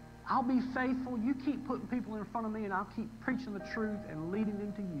 I'll be faithful. You keep putting people in front of me, and I'll keep preaching the truth and leading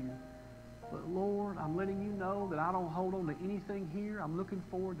them to you. But Lord, I'm letting you know that I don't hold on to anything here. I'm looking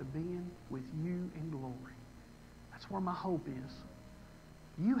forward to being with you in glory. That's where my hope is.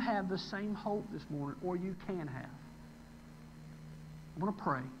 You have the same hope this morning, or you can have. I'm going to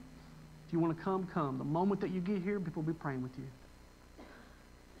pray. If you want to come, come. The moment that you get here, people will be praying with you.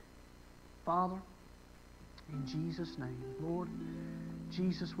 Father, in Jesus' name, Lord,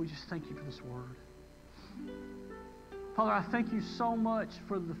 Jesus, we just thank you for this word. Father, I thank you so much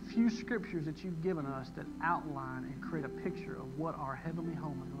for the few scriptures that you've given us that outline and create a picture of what our heavenly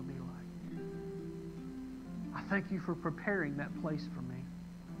home is going to be like. I thank you for preparing that place for me.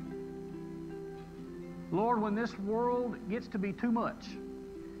 Lord, when this world gets to be too much,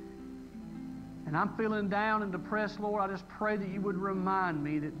 and I'm feeling down and depressed, Lord, I just pray that you would remind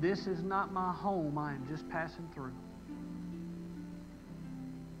me that this is not my home. I am just passing through.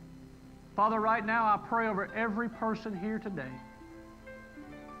 Father, right now I pray over every person here today.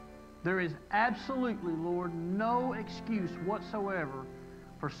 There is absolutely, Lord, no excuse whatsoever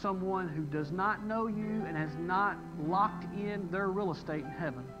for someone who does not know you and has not locked in their real estate in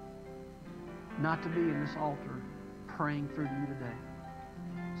heaven not to be in this altar praying through you today.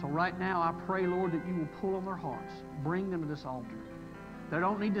 So right now I pray, Lord, that you will pull on their hearts. Bring them to this altar. They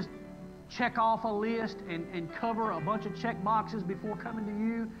don't need to check off a list and cover a bunch of check boxes before coming to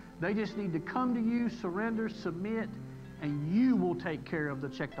you. They just need to come to you, surrender, submit, and you will take care of the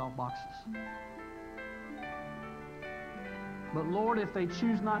checked off boxes. But Lord, if they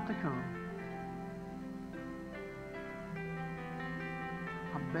choose not to come,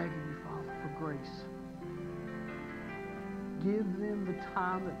 I'm begging you, Father, for grace. Give them the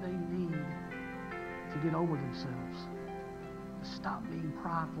time that they need to get over themselves, to stop being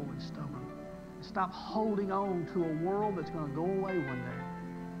prideful and stubborn, to stop holding on to a world that's going to go away one day.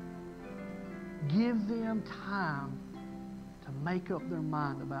 Give them time to make up their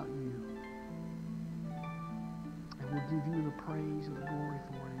mind about you. And we'll give you the praise and the glory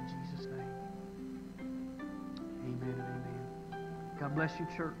for it in Jesus' name. Amen and amen. God bless you,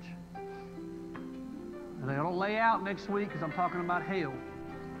 church. And they don't lay out next week because I'm talking about hell.